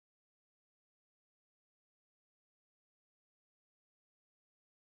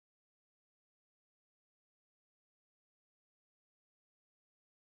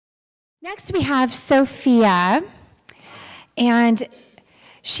Next, we have Sophia, and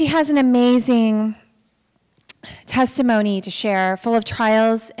she has an amazing testimony to share, full of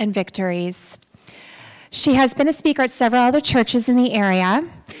trials and victories. She has been a speaker at several other churches in the area.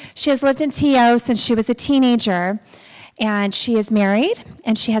 She has lived in TO since she was a teenager, and she is married,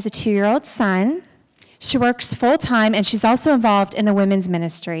 and she has a 2-year-old son. She works full-time, and she's also involved in the women's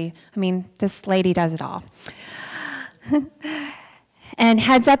ministry. I mean, this lady does it all. And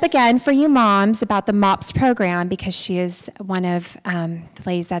heads up again for you moms about the MOPS program, because she is one of the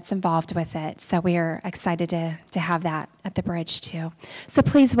ladies that's involved with it. So we are excited to have that at the bridge too. So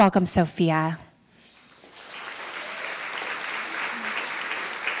please welcome Sophia.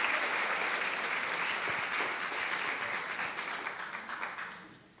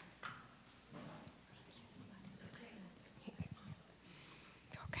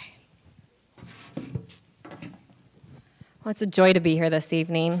 Well, it's a joy to be here this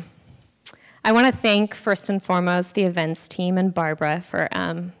evening. I want to thank, first and foremost, the events team and Barbara for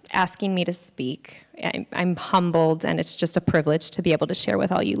asking me to speak. I'm humbled, and it's just a privilege to be able to share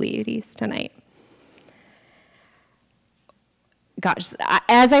with all you ladies tonight. Gosh,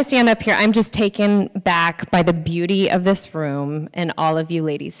 as I stand up here, I'm just taken back by the beauty of this room and all of you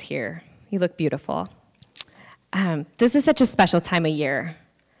ladies here. You look beautiful. This is such a special time of year.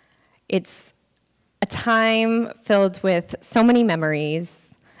 It's a time filled with so many memories,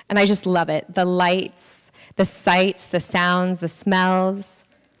 and I just love it. The lights, the sights, the sounds, the smells.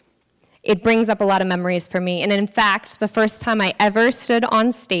 It brings up a lot of memories for me. And in fact, the first time I ever stood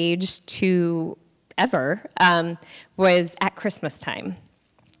on stage was at Christmas time.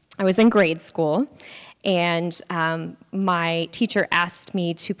 I was in grade school, and my teacher asked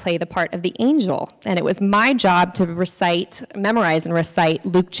me to play the part of the angel, and it was my job to memorize and recite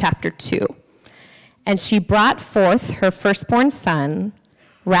Luke chapter 2. And she brought forth her firstborn son,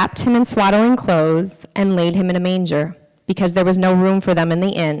 wrapped him in swaddling clothes, and laid him in a manger, because there was no room for them in the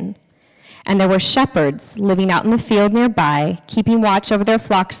inn. And there were shepherds living out in the field nearby, keeping watch over their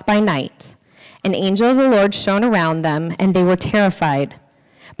flocks by night. An angel of the Lord shone around them, and they were terrified.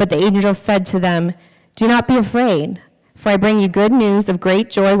 But the angel said to them, "Do not be afraid, for I bring you good news of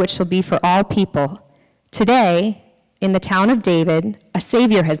great joy, which shall be for all people. Today, in the town of David, a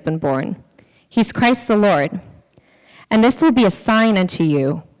Savior has been born. He's Christ the Lord. And this will be a sign unto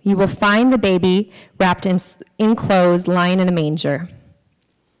you. You will find the baby wrapped in clothes, lying in a manger."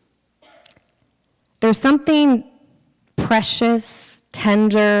 There's something precious,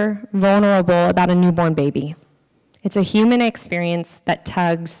 tender, vulnerable about a newborn baby. It's a human experience that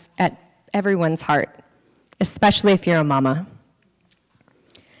tugs at everyone's heart, especially if you're a mama.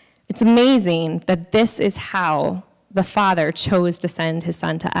 It's amazing that this is how the Father chose to send his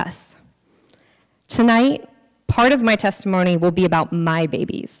Son to us. Tonight, part of my testimony will be about my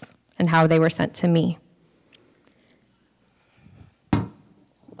babies and how they were sent to me.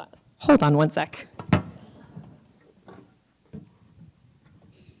 Hold on one sec. All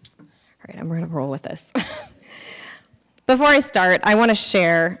right, I'm going to roll with this. Before I start, I want to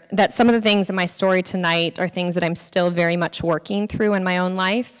share that some of the things in my story tonight are things that I'm still very much working through in my own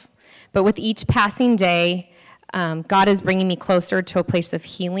life. But with each passing day, God is bringing me closer to a place of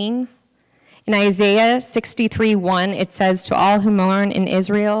healing. In Isaiah 63:1, it says, "To all who mourn in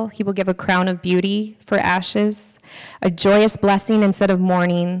Israel, he will give a crown of beauty for ashes, a joyous blessing instead of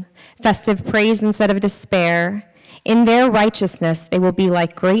mourning, festive praise instead of despair. In their righteousness, they will be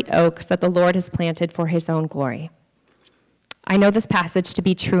like great oaks that the Lord has planted for his own glory." I know this passage to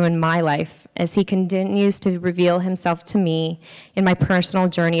be true in my life as he continues to reveal himself to me in my personal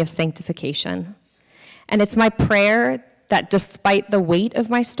journey of sanctification. And it's my prayer that despite the weight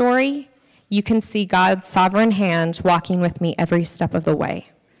of my story, you can see God's sovereign hand walking with me every step of the way.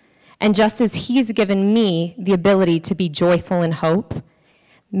 And just as he's given me the ability to be joyful in hope,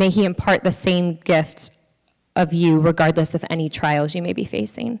 may he impart the same gift of you regardless of any trials you may be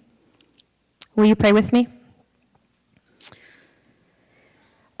facing. Will you pray with me?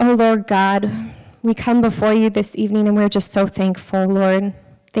 Oh, Lord God, we come before you this evening, and we're just so thankful, Lord.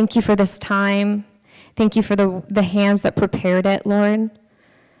 Thank you for this time. Thank you for the hands that prepared it, Lord.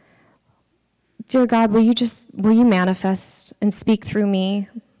 Dear God, will you manifest and speak through me?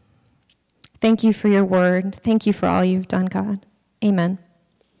 Thank you for your word. Thank you for all you've done, God. Amen.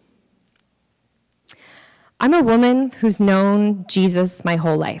 I'm a woman who's known Jesus my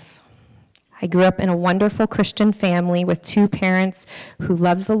whole life. I grew up in a wonderful Christian family with 2 parents who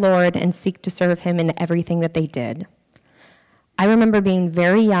love the Lord and seek to serve him in everything that they did. I remember being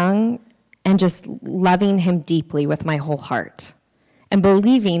very young and just loving him deeply with my whole heart and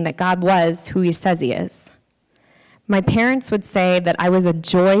believing that God was who he says he is. My parents would say that I was a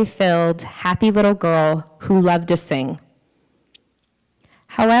joy-filled, happy little girl who loved to sing.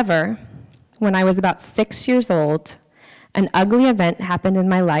 However, when I was about 6 years old, an ugly event happened in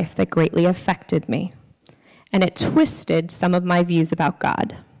my life that greatly affected me, and it twisted some of my views about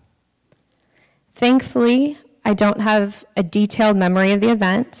God. Thankfully, I don't have a detailed memory of the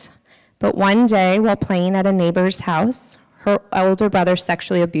event, but one day while playing at a neighbor's house, her older brother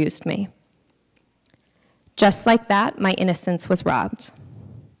sexually abused me. Just like that, my innocence was robbed.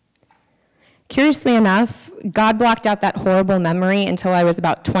 Curiously enough, God blocked out that horrible memory until I was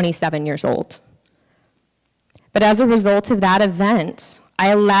about 27 years old. But as a result of that event, I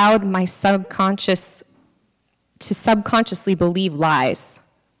allowed my subconscious to subconsciously believe lies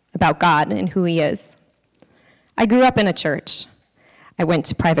about God and who he is. I grew up in a church. I went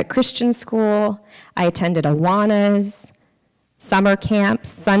to private Christian school. I attended Awanas, summer camps,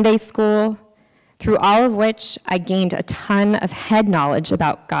 Sunday school, through all of which I gained a ton of head knowledge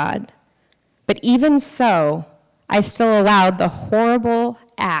about God. But even so, I still allowed the horrible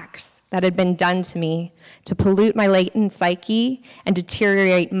acts that had been done to me to pollute my latent psyche and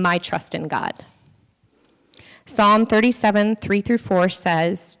deteriorate my trust in God. Psalm 37, 3-4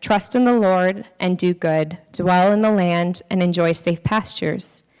 says, "Trust in the Lord and do good, dwell in the land and enjoy safe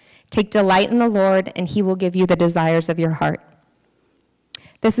pastures. Take delight in the Lord and he will give you the desires of your heart."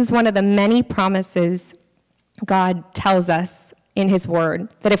 This is one of the many promises God tells us in his word,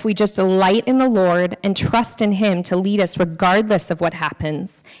 that if we just delight in the Lord and trust in him to lead us regardless of what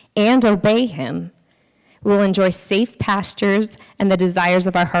happens and obey him, we will enjoy safe pastures and the desires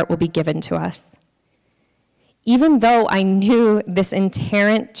of our heart will be given to us. Even though I knew this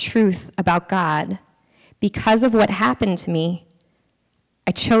inherent truth about God, because of what happened to me,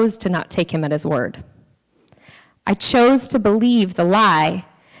 I chose to not take him at his word. I chose to believe the lie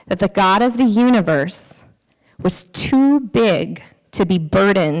that the God of the universe was too big to be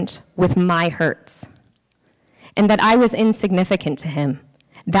burdened with my hurts, and that I was insignificant to him.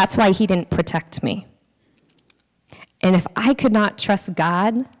 That's why he didn't protect me. And if I could not trust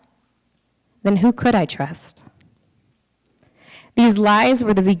God, then who could I trust? These lies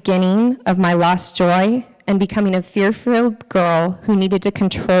were the beginning of my lost joy and becoming a fear-filled girl who needed to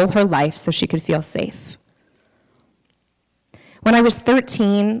control her life so she could feel safe. When I was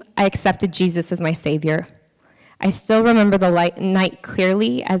 13, I accepted Jesus as my Savior. I still remember the night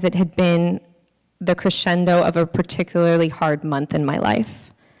clearly as it had been the crescendo of a particularly hard month in my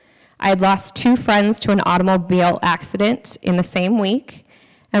life. I had lost 2 friends to an automobile accident in the same week,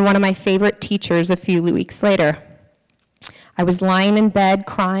 and one of my favorite teachers a few weeks later. I was lying in bed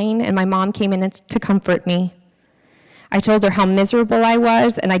crying, and my mom came in to comfort me. I told her how miserable I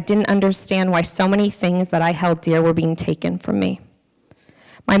was, and I didn't understand why so many things that I held dear were being taken from me.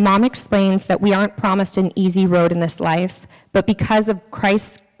 My mom explains that we aren't promised an easy road in this life, but because of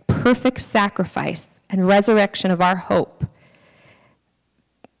Christ's perfect sacrifice and resurrection of our hope,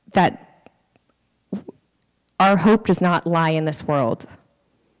 that our hope does not lie in this world.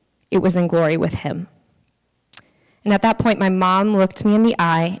 It was in glory with him. And at that point, my mom looked me in the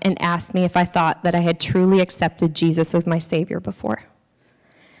eye and asked me if I thought that I had truly accepted Jesus as my Savior before.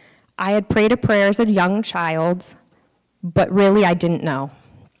 I had prayed a prayer as a young child, but really I didn't know.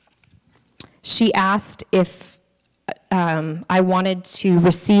 She asked if I wanted to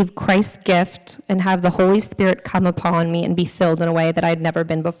receive Christ's gift and have the Holy Spirit come upon me and be filled in a way that I'd never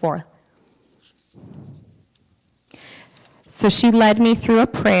been before. So she led me through a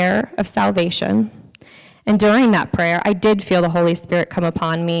prayer of salvation. And during that prayer, I did feel the Holy Spirit come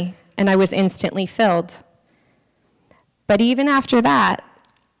upon me, and I was instantly filled. But even after that,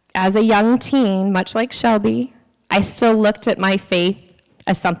 as a young teen, much like Shelby, I still looked at my faith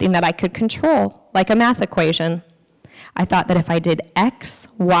as something that I could control, like a math equation. I thought that if I did X,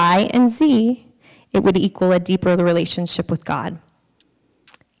 Y, and Z, it would equal a deeper relationship with God.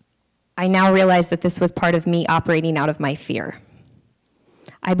 I now realize that this was part of me operating out of my fear.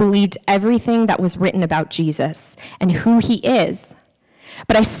 I believed everything that was written about Jesus and who he is,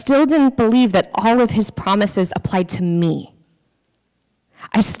 but I still didn't believe that all of his promises applied to me.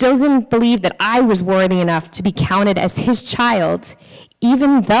 I still didn't believe that I was worthy enough to be counted as his child,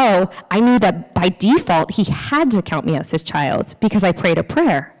 even though I knew that by default he had to count me as his child because I prayed a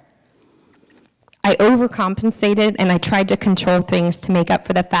prayer. I overcompensated and I tried to control things to make up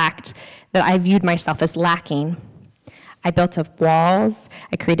for the fact that I viewed myself as lacking. I built up walls,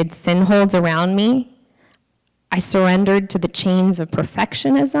 I created sin holds around me, I surrendered to the chains of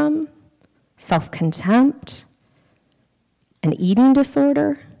perfectionism, self-contempt, an eating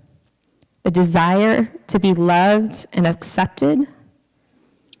disorder, the desire to be loved and accepted.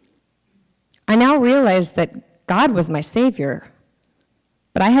 I now realize that God was my Savior,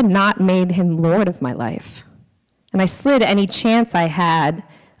 but I had not made him Lord of my life. And I slid any chance I had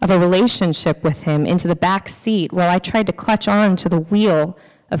of a relationship with him into the back seat while I tried to clutch on to the wheel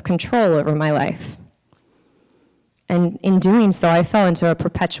of control over my life. And in doing so, I fell into a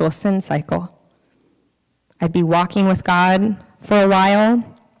perpetual sin cycle. I'd be walking with God for a while,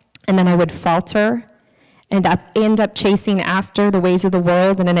 and then I would falter and end up chasing after the ways of the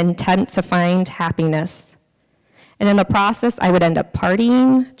world in an intent to find happiness. And in the process, I would end up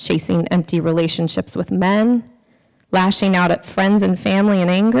partying, chasing empty relationships with men, lashing out at friends and family in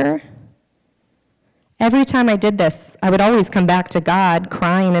anger. Every time I did this, I would always come back to God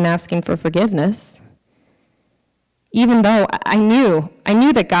crying and asking for forgiveness. Even though I knew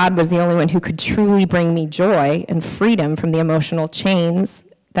that God was the only one who could truly bring me joy and freedom from the emotional chains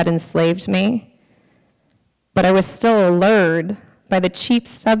that enslaved me. But I was still allured by the cheap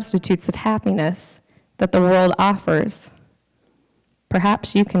substitutes of happiness that the world offers.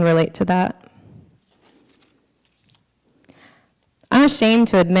 Perhaps you can relate to that. I'm ashamed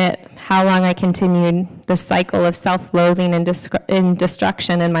to admit how long I continued the cycle of self-loathing and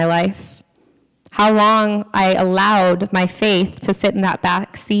destruction in my life. How long I allowed my faith to sit in that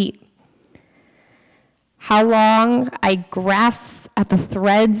back seat. How long I grasped at the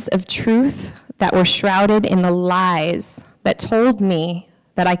threads of truth that were shrouded in the lies that told me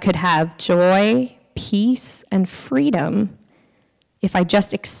that I could have joy, peace, and freedom if I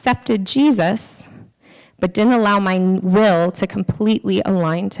just accepted Jesus, but didn't allow my will to completely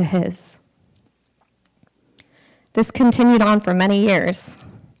align to his. This continued on for many years.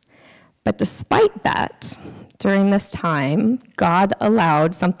 But despite that, during this time, God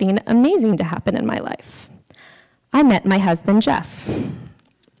allowed something amazing to happen in my life. I met my husband, Jeff.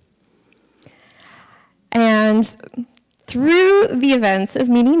 And through the events of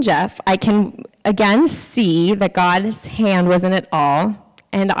meeting Jeff, I can again see that God's hand was in it all.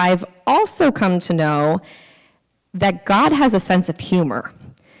 And I've also come to know that God has a sense of humor.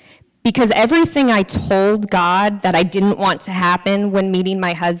 Because everything I told God that I didn't want to happen when meeting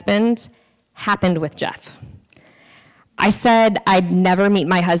my husband happened with Jeff. I said I'd never meet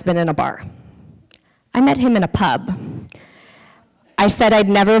my husband in a bar. I met him in a pub. I said I'd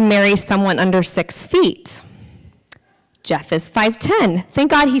never marry someone under 6 feet. Jeff is 5'10". Thank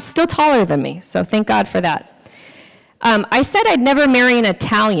God he's still taller than me, so thank God for that. I said I'd never marry an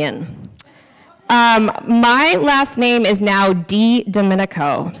Italian. My last name is now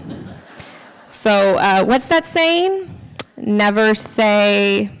DeDomenico. So what's that saying? Never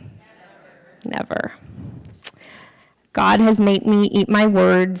say never. God has made me eat my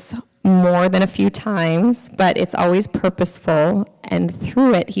words more than a few times, but it's always purposeful, and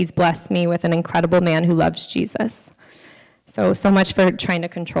through it, he's blessed me with an incredible man who loves Jesus. So much for trying to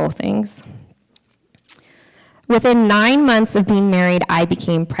control things. Within 9 months of being married, I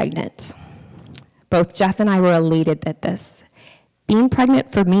became pregnant. Both Jeff and I were elated at this. Being pregnant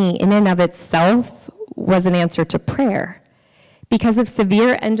for me, in and of itself, was an answer to prayer. Because of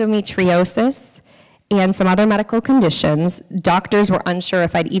severe endometriosis and some other medical conditions, doctors were unsure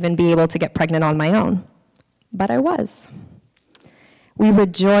if I'd even be able to get pregnant on my own. But I was. We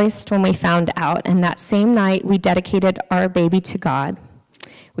rejoiced when we found out, and that same night, we dedicated our baby to God.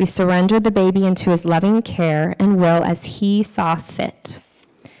 We surrendered the baby into his loving care and will as he saw fit.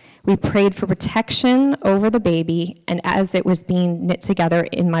 We prayed for protection over the baby and as it was being knit together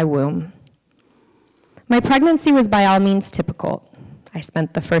in my womb. My pregnancy was by all means typical. I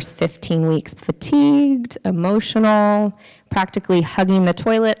spent the first 15 weeks fatigued, emotional, practically hugging the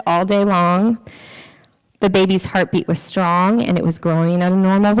toilet all day long. The baby's heartbeat was strong and it was growing at a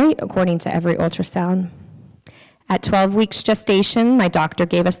normal rate according to every ultrasound. At 12 weeks gestation, my doctor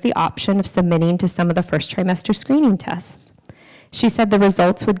gave us the option of submitting to some of the first trimester screening tests. She said the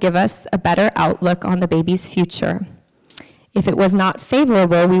results would give us a better outlook on the baby's future. If it was not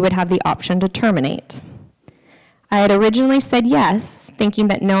favorable, we would have the option to terminate. I had originally said yes, thinking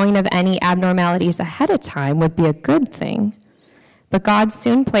that knowing of any abnormalities ahead of time would be a good thing, but God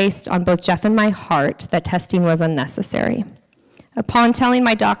soon placed on both Jeff and my heart that testing was unnecessary. Upon telling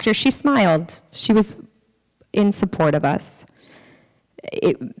my doctor, she smiled. She was in support of us.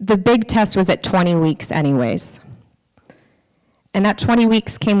 The big test was at 20 weeks anyways. And that 20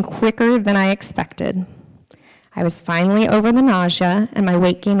 weeks came quicker than I expected. I was finally over the nausea, and my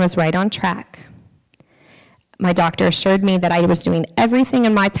weight gain was right on track. My doctor assured me that I was doing everything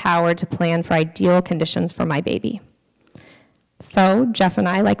in my power to plan for ideal conditions for my baby. So Jeff and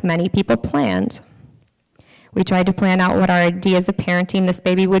I, like many people, planned. We tried to plan out what our ideas of parenting this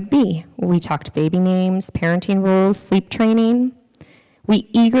baby would be. We talked baby names, parenting rules, sleep training. We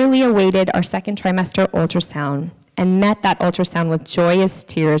eagerly awaited our second trimester ultrasound and met that ultrasound with joyous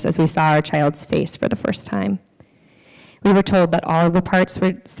tears as we saw our child's face for the first time. We were told that all of the parts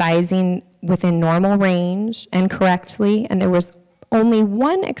were sizing within normal range and correctly, and there was only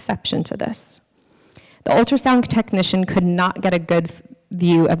one exception to this. The ultrasound technician could not get a good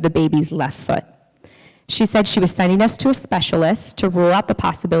view of the baby's left foot. She said she was sending us to a specialist to rule out the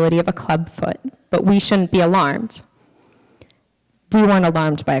possibility of a club foot, but we shouldn't be alarmed. We weren't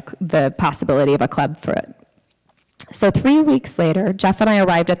alarmed by the possibility of a club foot. So 3 weeks later, Jeff and I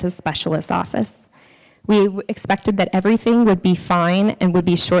arrived at the specialist's office. We expected that everything would be fine and would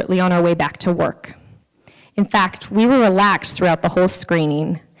be shortly on our way back to work. In fact, we were relaxed throughout the whole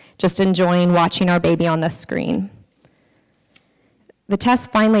screening, just enjoying watching our baby on the screen. The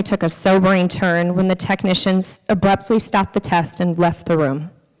test finally took a sobering turn when the technicians abruptly stopped the test and left the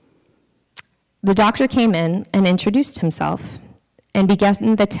room. The doctor came in and introduced himself and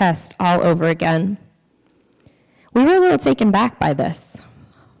began the test all over again. We were a little taken back by this.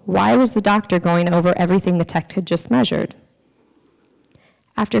 Why was the doctor going over everything the tech had just measured?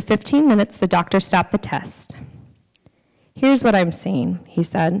 After 15 minutes, the doctor stopped the test. "Here's what I'm seeing," he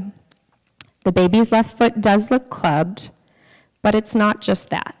said. "The baby's left foot does look clubbed, but it's not just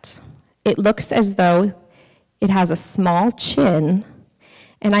that. It looks as though it has a small chin,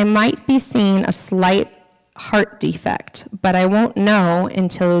 and I might be seeing a slight heart defect, but I won't know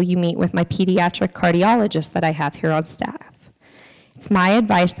until you meet with my pediatric cardiologist that I have here on staff. It's my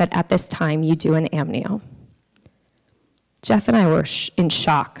advice that at this time you do an amnio." Jeff and I were in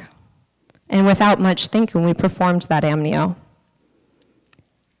shock, and without much thinking, we performed that amnio.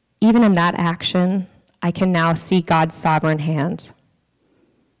 Even in that action, I can now see God's sovereign hand.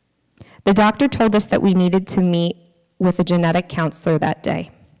 The doctor told us that we needed to meet with a genetic counselor that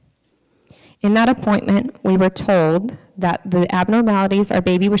day. In that appointment, we were told that the abnormalities our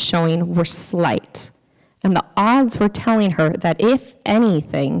baby was showing were slight, and the odds were telling her that if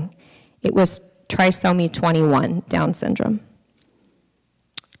anything, it was trisomy 21 Down syndrome.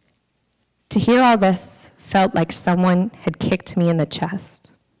 To hear all this felt like someone had kicked me in the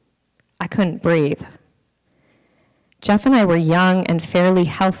chest. I couldn't breathe. Jeff and I were young and fairly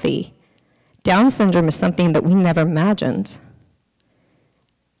healthy. Down syndrome is something that we never imagined.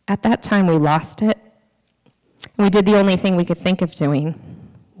 At that time, we lost it. We did the only thing we could think of doing.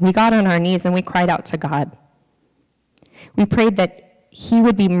 We got on our knees and we cried out to God. We prayed that He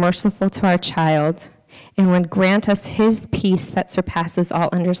would be merciful to our child and would grant us His peace that surpasses all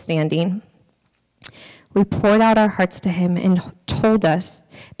understanding. We poured out our hearts to Him and told us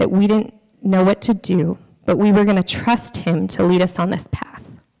that we didn't know what to do, but we were going to trust Him to lead us on this path.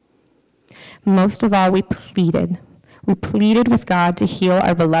 Most of all, we pleaded. We pleaded with God to heal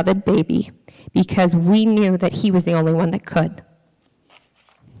our beloved baby because we knew that He was the only one that could.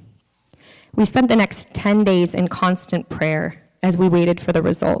 We spent the next 10 days in constant prayer as we waited for the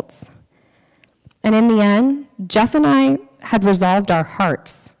results. And in the end, Jeff and I had resolved our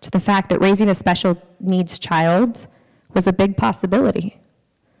hearts to the fact that raising a special needs child was a big possibility.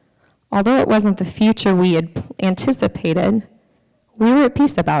 Although it wasn't the future we had anticipated, we were at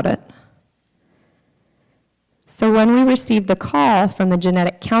peace about it. So when we received the call from the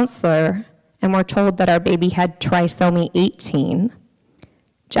genetic counselor and were told that our baby had trisomy 18,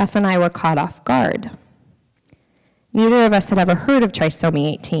 Jeff and I were caught off guard. Neither of us had ever heard of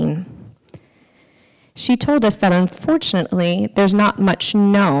trisomy 18. She told us that unfortunately, there's not much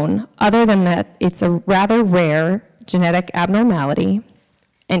known other than that it's a rather rare genetic abnormality,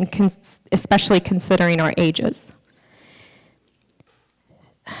 and especially considering our ages.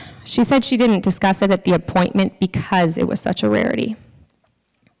 She said she didn't discuss it at the appointment because it was such a rarity.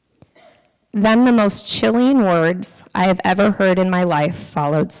 Then the most chilling words I have ever heard in my life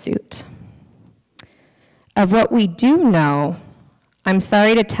followed suit. Of what we do know, I'm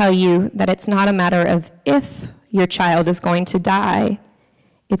sorry to tell you that it's not a matter of if your child is going to die,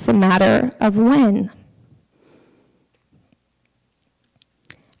 it's a matter of when.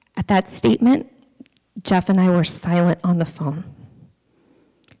 At that statement, Jeff and I were silent on the phone.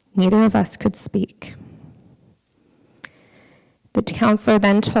 Neither of us could speak. The counselor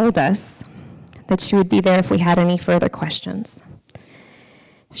then told us that she would be there if we had any further questions.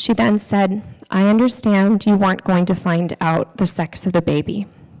 She then said, "I understand you weren't going to find out the sex of the baby.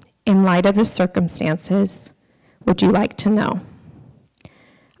 In light of the circumstances, would you like to know?"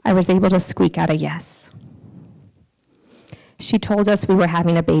 I was able to squeak out a yes. She told us we were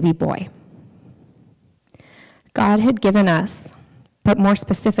having a baby boy. God had given us, but more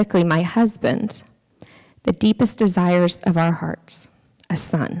specifically my husband, the deepest desires of our hearts, a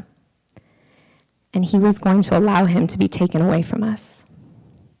son. And He was going to allow him to be taken away from us.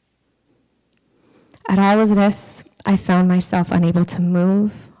 At all of this, I found myself unable to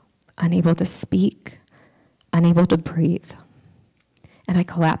move, unable to speak, unable to breathe, and I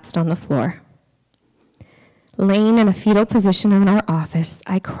collapsed on the floor. Laying in a fetal position in our office,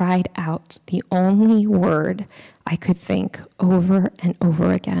 I cried out the only word I could think over and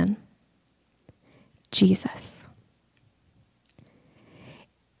over again: Jesus.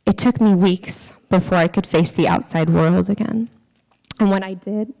 It took me weeks before I could face the outside world again. And when I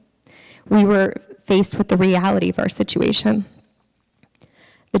did, we were faced with the reality of our situation.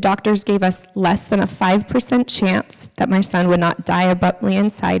 The doctors gave us less than a 5% chance that my son would not die abruptly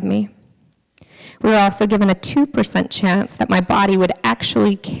inside me. We were also given a 2% chance that my body would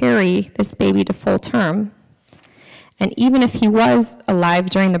actually carry this baby to full term. And even if he was alive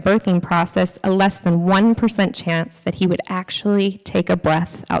during the birthing process, a less than 1% chance that he would actually take a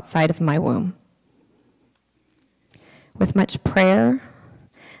breath outside of my womb. With much prayer,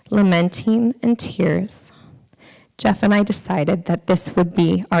 lamenting, and tears, Jeff and I decided that this would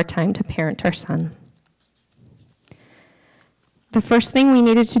be our time to parent our son. The first thing we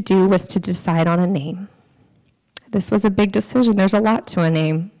needed to do was to decide on a name. This was a big decision. There's a lot to a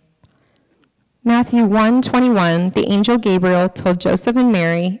name. Matthew 1:21, the angel Gabriel told Joseph and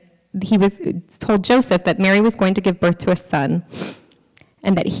Mary, told Joseph that Mary was going to give birth to a son,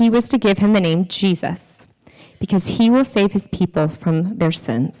 and that he was to give him the name Jesus, because he will save his people from their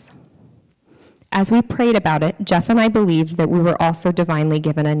sins. As we prayed about it, Jeff and I believed that we were also divinely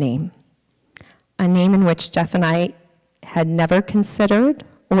given a name in which Jeff and I had never considered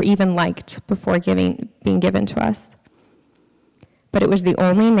or even liked before being given to us. But it was the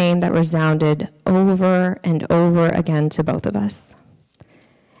only name that resounded over and over again to both of us.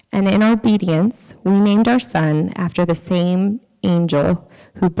 And in obedience, we named our son after the same angel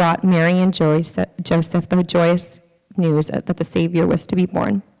who brought Mary and Joseph the joyous news that the Savior was to be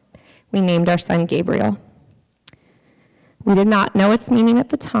born. We named our son Gabriel. We did not know its meaning at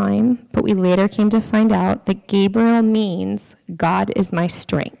the time, but we later came to find out that Gabriel means God is my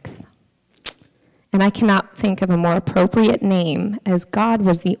strength. And I cannot think of a more appropriate name, as God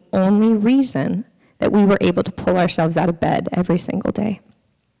was the only reason that we were able to pull ourselves out of bed every single day.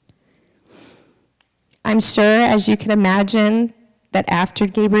 I'm sure, as you can imagine, that after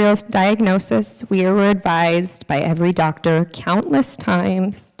Gabriel's diagnosis, we were advised by every doctor countless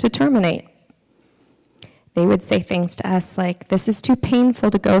times to terminate. They would say things to us like, "This is too painful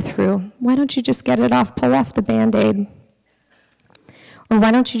to go through. Why don't you just get it off, pull off the Band-Aid? Or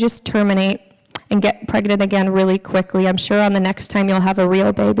why don't you just terminate and get pregnant again really quickly? I'm sure on the next time you'll have a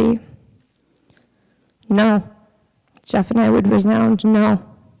real baby." No. Jeff and I would resound, no.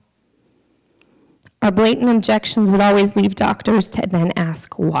 Our blatant objections would always leave doctors to then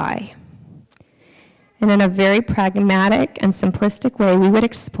ask why. And in a very pragmatic and simplistic way, we would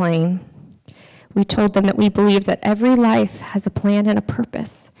explain. We told them that we believe that every life has a plan and a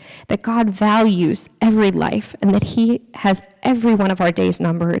purpose, that God values every life, and that he has every one of our days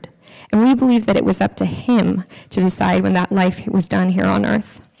numbered. And we believe that it was up to him to decide when that life was done here on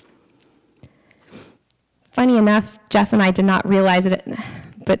earth. Funny enough, Jeff and I did not realize it,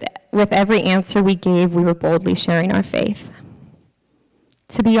 but with every answer we gave, we were boldly sharing our faith.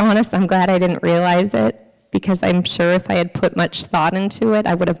 To be honest, I'm glad I didn't realize it, because I'm sure if I had put much thought into it,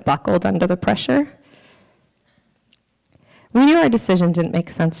 I would have buckled under the pressure. We knew our decision didn't make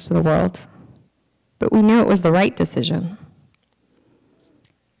sense to the world, but we knew it was the right decision.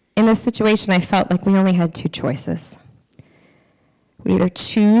 In this situation, I felt like we only had two choices. We either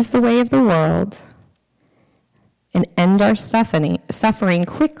choose the way of the world and end our suffering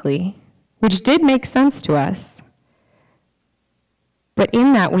quickly, which did make sense to us, but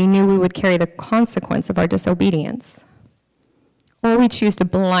in that we knew we would carry the consequence of our disobedience. Or we choose to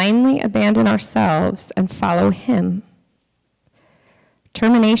blindly abandon ourselves and follow him.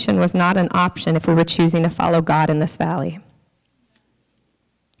 Termination was not an option if we were choosing to follow God in this valley.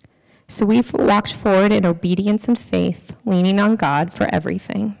 So we walked forward in obedience and faith, leaning on God for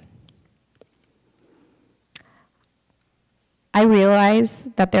everything. I realize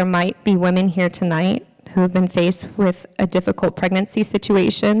that there might be women here tonight who have been faced with a difficult pregnancy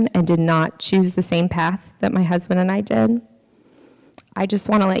situation and did not choose the same path that my husband and I did. I just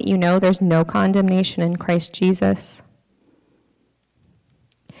want to let you know there's no condemnation in Christ Jesus.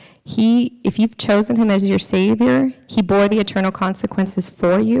 If you've chosen him as your Savior, he bore the eternal consequences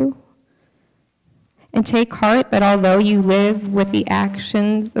for you. And take heart that although you live with the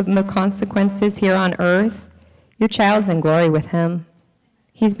actions and the consequences here on earth, your child's in glory with him.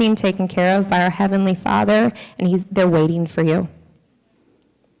 He's being taken care of by our Heavenly Father, and they're waiting for you.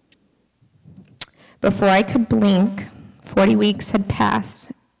 Before I could blink, 40 weeks had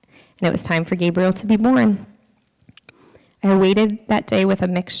passed, and it was time for Gabriel to be born. I awaited that day with a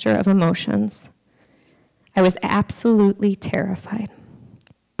mixture of emotions. I was absolutely terrified,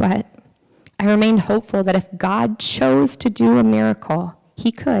 but I remained hopeful that if God chose to do a miracle,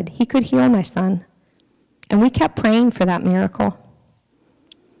 he could heal my son. And we kept praying for that miracle.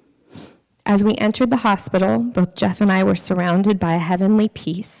 As we entered the hospital, both Jeff and I were surrounded by a heavenly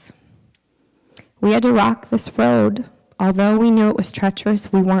peace. We had to walk this road. Although we knew it was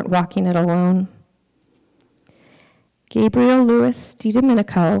treacherous, we weren't walking it alone. Gabriel Louis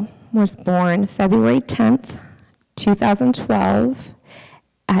DeDomenico was born February 10th, 2012,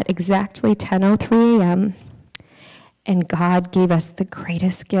 at exactly 10:03 a.m., and God gave us the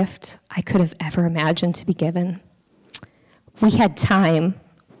greatest gift I could have ever imagined to be given. We had time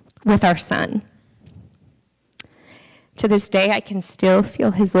with our son. To this day, I can still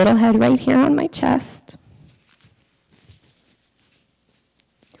feel his little head right here on my chest.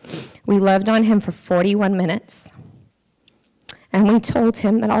 We loved on him for 41 minutes. And we told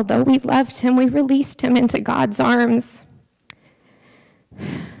him that although we loved him, we released him into God's arms.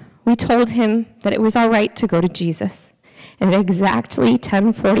 We told him that it was all right to go to Jesus. And at exactly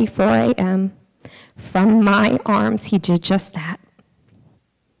 10:44 a.m., from my arms, he did just that.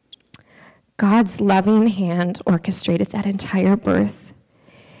 God's loving hand orchestrated that entire birth.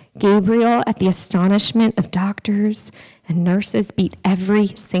 Gabriel, at the astonishment of doctors and nurses, beat every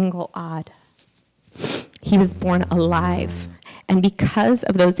single odd. He was born alive. And because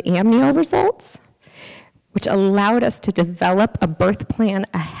of those amnio results, which allowed us to develop a birth plan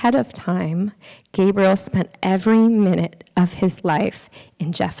ahead of time, Gabriel spent every minute of his life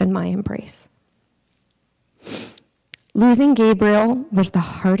in Jeff and my embrace. Losing Gabriel was the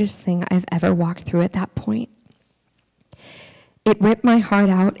hardest thing I've ever walked through at that point. It ripped my heart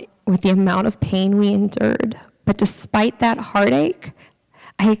out with the amount of pain we endured, but despite that heartache,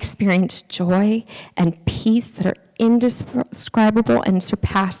 I experienced joy and peace that are indescribable and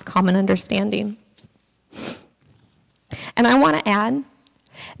surpass common understanding. And I want to add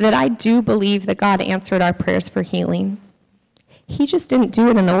that I do believe that God answered our prayers for healing. He just didn't do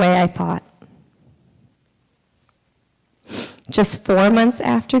it in the way I thought. Just 4 months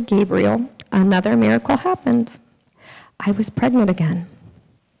after Gabriel, another miracle happened. I was pregnant again.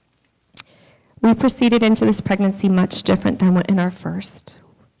 We proceeded into this pregnancy much different than in our first,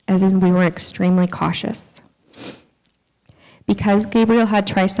 as in we were extremely cautious. Because Gabriel had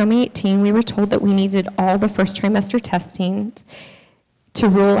trisomy 18, we were told that we needed all the first trimester testing to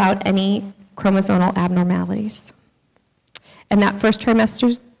rule out any chromosomal abnormalities. And that first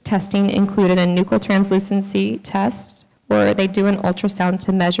trimester testing included a nuchal translucency test, where they do an ultrasound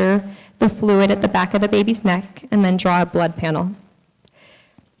to measure the fluid at the back of the baby's neck and then draw a blood panel.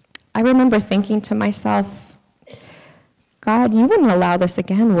 I remember thinking to myself, God, you wouldn't allow this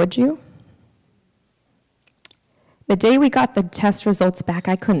again, would you? The day we got the test results back,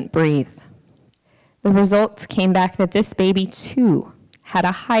 I couldn't breathe. The results came back that this baby, too, had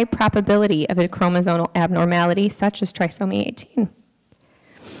a high probability of a chromosomal abnormality, such as trisomy 18.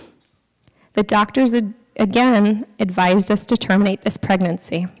 The doctors again advised us to terminate this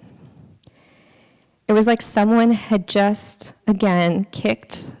pregnancy. It was like someone had just, again,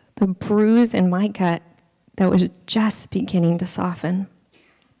 kicked the bruise in my gut that was just beginning to soften.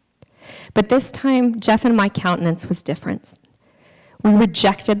 But this time, Jeff and my countenance was different. We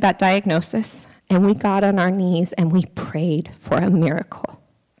rejected that diagnosis, and we got on our knees, and we prayed for a miracle.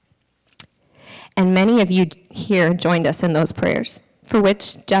 And many of you here joined us in those prayers, for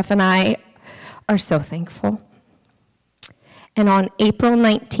which Jeff and I are so thankful. And on April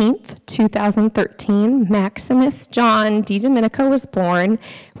 19th, 2013, Maximus John DeDomenico was born,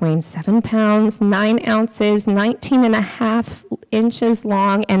 weighing 7 pounds, 9 ounces, 19.5 inches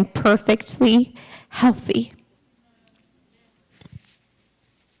long, and perfectly healthy.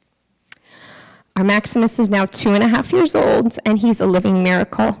 Our Maximus is now 2.5 years old, and he's a living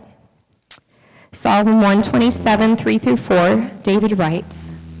miracle. Psalm 127, 3-4, David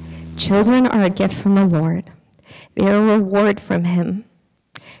writes, "Children are a gift from the Lord. They are a reward from him.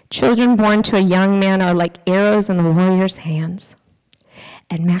 Children born to a young man are like arrows in the warrior's hands."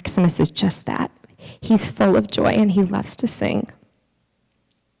 And Maximus is just that. He's full of joy, and he loves to sing.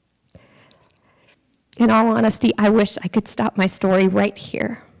 In all honesty, I wish I could stop my story right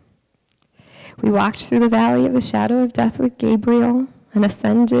here. We walked through the valley of the shadow of death with Gabriel and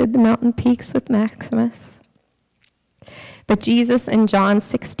ascended the mountain peaks with Maximus. But Jesus in John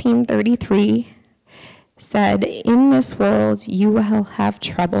 16:33 said, "In this world you will have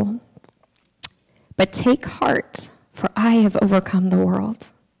trouble, but take heart, for I have overcome the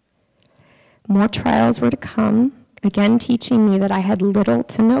world." More trials were to come, again teaching me that I had little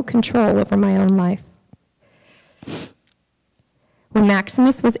to no control over my own life. When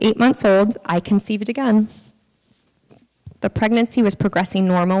Maximus was 8 months old, I conceived again. The pregnancy was progressing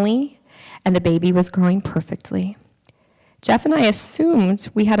normally, and the baby was growing perfectly. Jeff and I assumed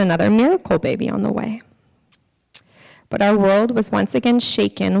we had another miracle baby on the way. But our world was once again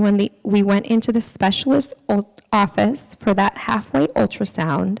shaken when we went into the specialist office for that halfway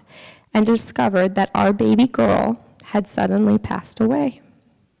ultrasound and discovered that our baby girl had suddenly passed away.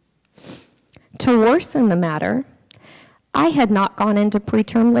 To worsen the matter, I had not gone into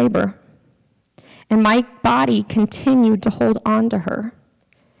preterm labor, and my body continued to hold on to her.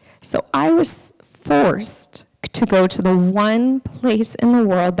 So I was forced to go to the one place in the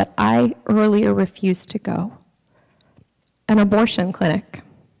world that I earlier refused to go, an abortion clinic.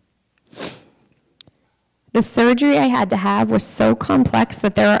 The surgery I had to have was so complex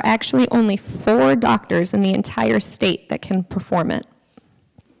that there are actually only 4 doctors in the entire state that can perform it.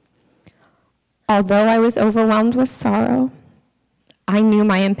 Although I was overwhelmed with sorrow, I knew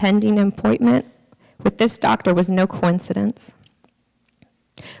my impending appointment with this doctor was no coincidence.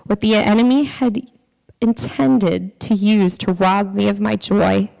 What the enemy had intended to use to rob me of my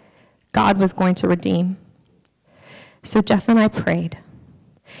joy, God was going to redeem. So Jeff and I prayed.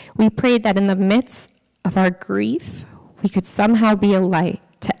 We prayed that in the midst of our grief, we could somehow be a light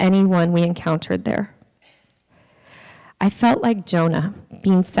to anyone we encountered there. I felt like Jonah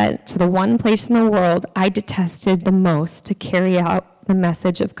being sent to the one place in the world I detested the most to carry out the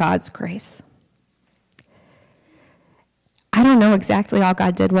message of God's grace. I don't know exactly all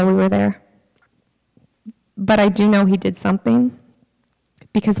God did while we were there, but I do know he did something,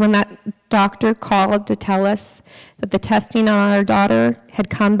 because when that doctor called to tell us that the testing on our daughter had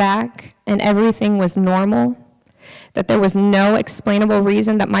come back and everything was normal, that there was no explainable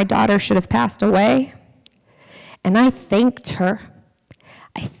reason that my daughter should have passed away, and I thanked her.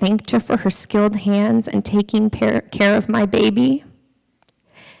 I thanked her for her skilled hands and taking care of my baby.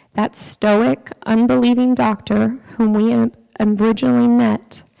 That stoic, unbelieving doctor whom we originally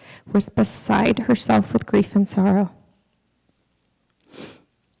met was beside herself with grief and sorrow.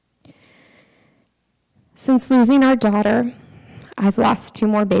 Since losing our daughter, I've lost 2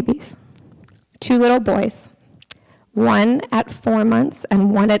 more babies, 2 little boys, one at 4 months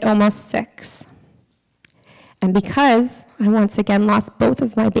and one at almost 6. And because I once again lost both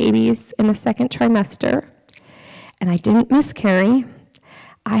of my babies in the 2nd trimester, and I didn't miscarry,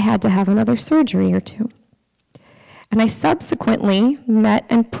 I had to have another surgery or 2. And I subsequently met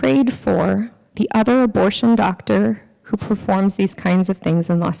and prayed for the other abortion doctor who performs these kinds of things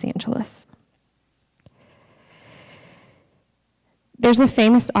in Los Angeles. There's a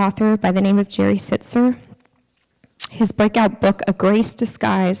famous author by the name of Jerry Sitzer. His breakout book, A Grace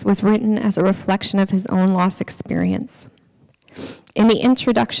Disguised, was written as a reflection of his own loss experience. In the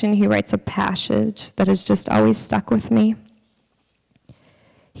introduction, he writes a passage that has just always stuck with me.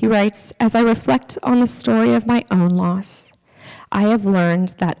 He writes, "As I reflect on the story of my own loss, I have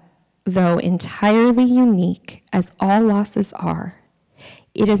learned that though entirely unique as all losses are,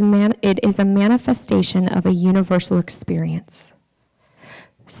 it is a manifestation of a universal experience.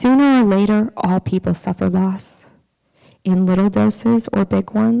 Sooner or later, all people suffer loss, in little doses or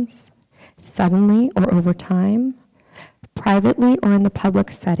big ones, suddenly or over time, privately or in the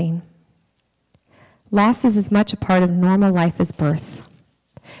public setting. Loss is as much a part of normal life as birth.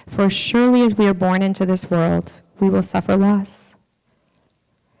 For as surely as we are born into this world, we will suffer loss.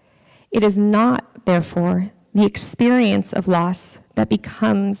 It is not, therefore, the experience of loss that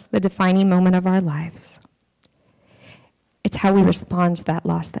becomes the defining moment of our lives. It's how we respond to that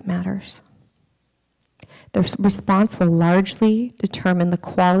loss that matters. The response will largely determine the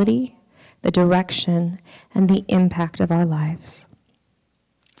quality, the direction, and the impact of our lives.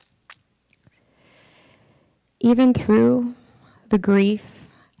 Even through the grief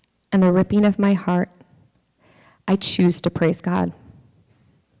and the ripping of my heart, I choose to praise God.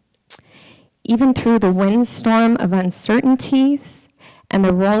 Even through the windstorm of uncertainties and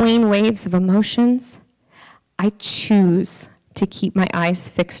the rolling waves of emotions, I choose to keep my eyes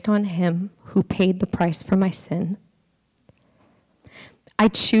fixed on Him who paid the price for my sin. I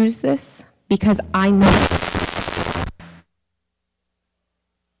choose this because I know.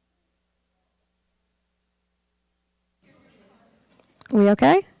 We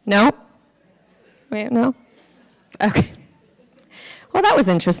okay? No? Wait, no? Okay. Well, that was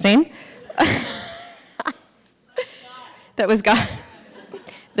interesting. That was God.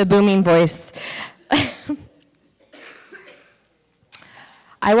 The booming voice.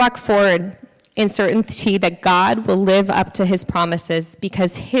 I walk forward in certainty that God will live up to his promises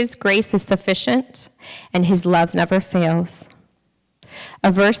because his grace is sufficient and his love never fails.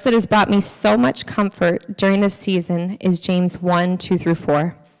 A verse that has brought me so much comfort during this season is James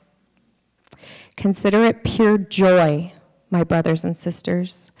 1:2-4. Consider it pure joy, my brothers and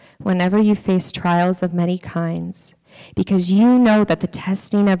sisters, whenever you face trials of many kinds, because you know that the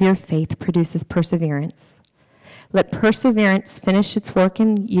testing of your faith produces perseverance. Let perseverance finish its work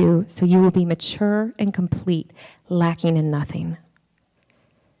in you, so you will be mature and complete, lacking in nothing.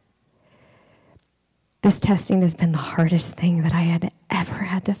 This testing has been the hardest thing that I had ever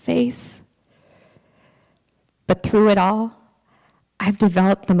had to face. But through it all, I've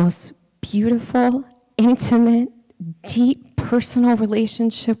developed the most beautiful, intimate, deep, personal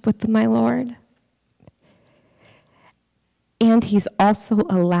relationship with my Lord. And he's also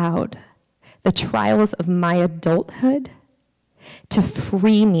allowed the trials of my adulthood to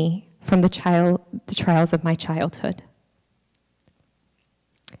free me from the trials of my childhood.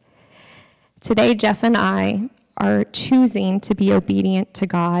 Today, Jeff and I are choosing to be obedient to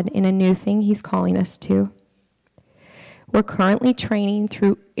God in a new thing he's calling us to. We're currently training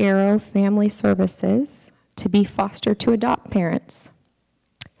through Arrow Family Services to be foster to adopt parents.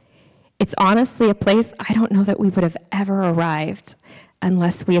 It's honestly a place I don't know that we would have ever arrived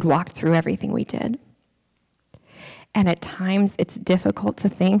unless we had walked through everything we did. And at times, it's difficult to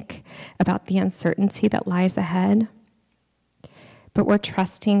think about the uncertainty that lies ahead. But we're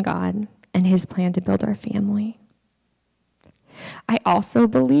trusting God and his plan to build our family. I also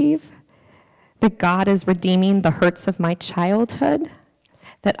believe that God is redeeming the hurts of my childhood,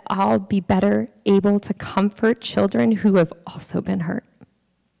 that I'll be better able to comfort children who have also been hurt.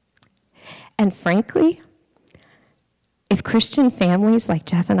 And frankly, if Christian families like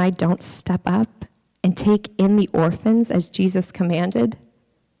Jeff and I don't step up and take in the orphans as Jesus commanded,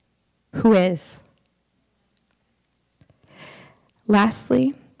 who is?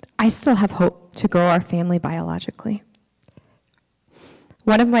 Lastly, I still have hope to grow our family biologically.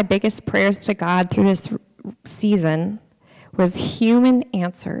 One of my biggest prayers to God through this season was human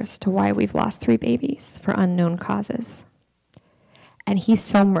answers to why we've lost 3 babies for unknown causes. And he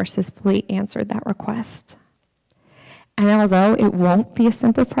so mercifully answered that request. And although it won't be a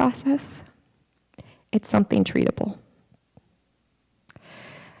simple process, it's something treatable.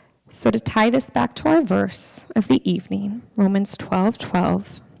 So to tie this back to our verse of the evening, Romans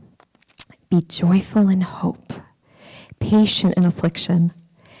 12:12, be joyful in hope, patient in affliction,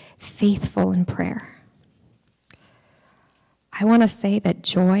 faithful in prayer. I want to say that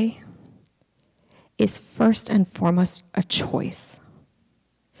joy is first and foremost a choice.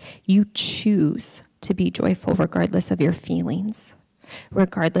 You choose to be joyful regardless of your feelings,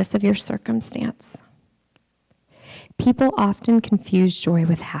 regardless of your circumstance. People often confuse joy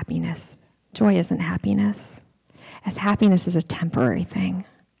with happiness. Joy isn't happiness, as happiness is a temporary thing.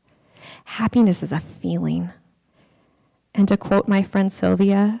 Happiness is a feeling. And to quote my friend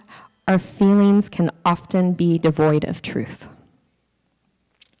Sylvia, our feelings can often be devoid of truth.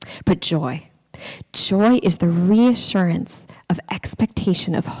 But joy is the reassurance of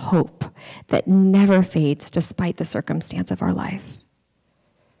expectation of hope that never fades despite the circumstance of our life.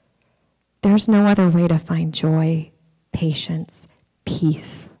 There's no other way to find joy, patience,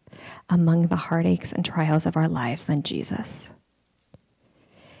 peace among the heartaches and trials of our lives than Jesus.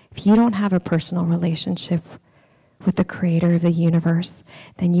 If you don't have a personal relationship with the creator of the universe,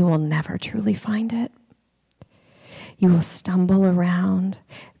 then you will never truly find it. You will stumble around,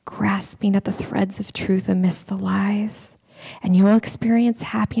 grasping at the threads of truth amidst the lies, and you'll experience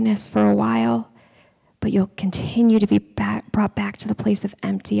happiness for a while, but you'll continue to be brought back to the place of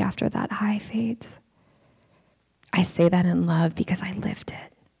empty after that high fades. I say that in love because I lived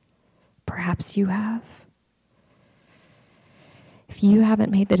it. Perhaps you have. If you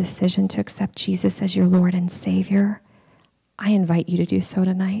haven't made the decision to accept Jesus as your Lord and Savior, I invite you to do so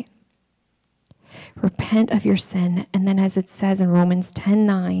tonight. Repent of your sin, and then as it says in Romans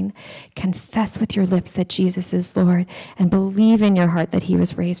 10:9, confess with your lips that Jesus is Lord and believe in your heart that he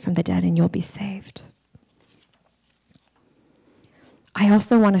was raised from the dead and you'll be saved. I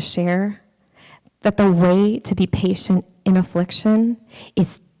also want to share that the way to be patient in affliction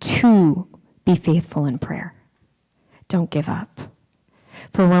is to be faithful in prayer. Don't give up.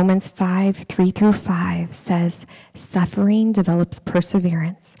 For Romans 5:3-5 says, suffering develops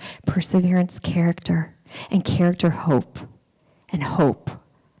perseverance, perseverance character, and character hope, and hope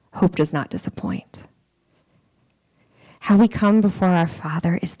does not disappoint. How we come before our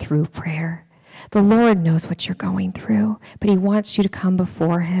Father is through prayer. The Lord knows what you're going through, but he wants you to come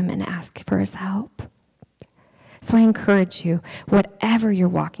before him and ask for his help. So I encourage you, whatever you're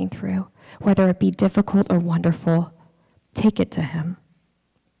walking through, whether it be difficult or wonderful, take it to him.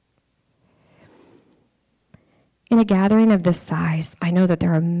 In a gathering of this size, I know that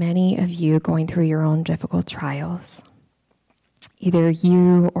there are many of you going through your own difficult trials. Either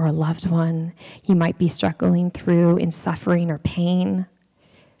you or a loved one, you might be struggling through in suffering or pain.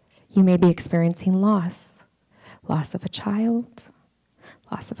 You may be experiencing loss of a child,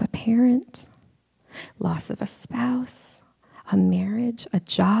 loss of a parent, loss of a spouse, a marriage, a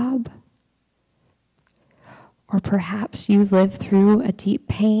job. Or perhaps you live through a deep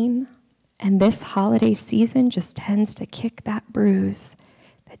pain, and this holiday season just tends to kick that bruise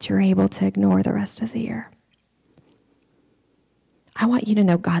that you're able to ignore the rest of the year. I want you to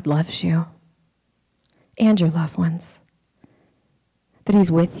know God loves you and your loved ones, that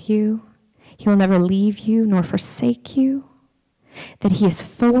he's with you. He will never leave you nor forsake you, that he is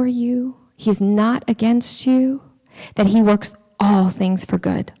for you. He is not against you, that he works all things for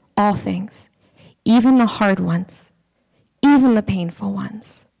good, all things, even the hard ones, even the painful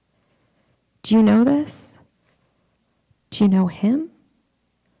ones. Do you know this? Do you know him?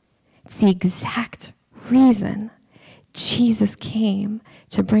 It's the exact reason Jesus came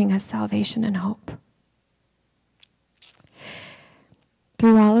to bring us salvation and hope.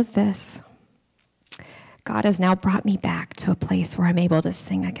 Through all of this, God has now brought me back to a place where I'm able to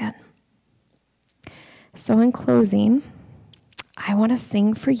sing again. So in closing, I want to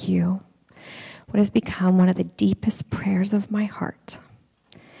sing for you what has become one of the deepest prayers of my heart.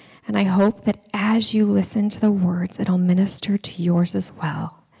 And I hope that as you listen to the words, it'll minister to yours as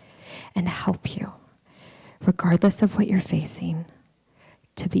well and help you, regardless of what you're facing,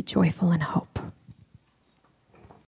 to be joyful in hope.